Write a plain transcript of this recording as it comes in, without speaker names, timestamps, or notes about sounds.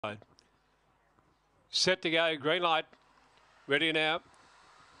Set to go, green light. Ready now.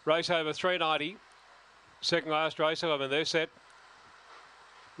 Race over 390. Second last race 11. They're set.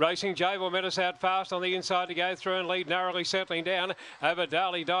 Racing Javel met us out fast on the inside to go through and lead, narrowly settling down over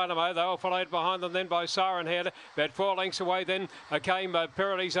Darley Dynamo. They were followed behind them then by Siren Head. About 4 lengths away then came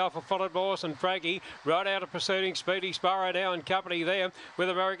Pyrenees Alpha, followed Lawson Frankie. Right out of proceeding Speedy Sparrow now in company there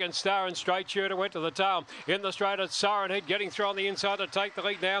with American Star and Straight Shooter went to the tail. In the straight it's Siren Head getting through on the inside to take the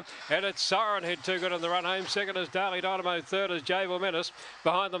lead now. And it's Siren Head too good in the run home. Second is Darley Dynamo. Third is Javel Menace.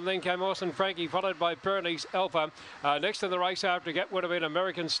 Behind them then came Lawson Frankie, followed by Pyrenees Alpha. Next in the race after that would have been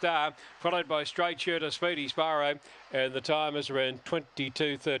American Star, followed by Straight Shooter, Speedy Sparrow, and the time is around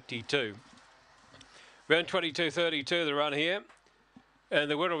 22:32. Around 22:32 the run here, and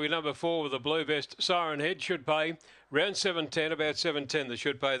the winner will be number 4 with the blue vest. Siren Head should pay round 7:10, about 7:10. They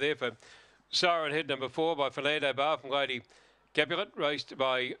should pay there for Siren Head, number 4 by Fernando Barr from Lady Capulet, raced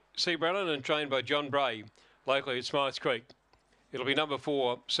by C. Brennan and trained by John Bray, locally at Smythes Creek. It'll be number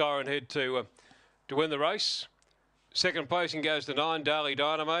 4 Siren Head to win the race. Second placing goes to 9, Darley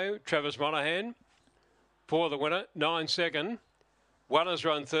Dynamo, Travis Monaghan. For the winner, 9 second. 1 has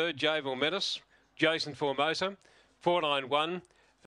run third, Javel Menace, Jason Formosa. 491,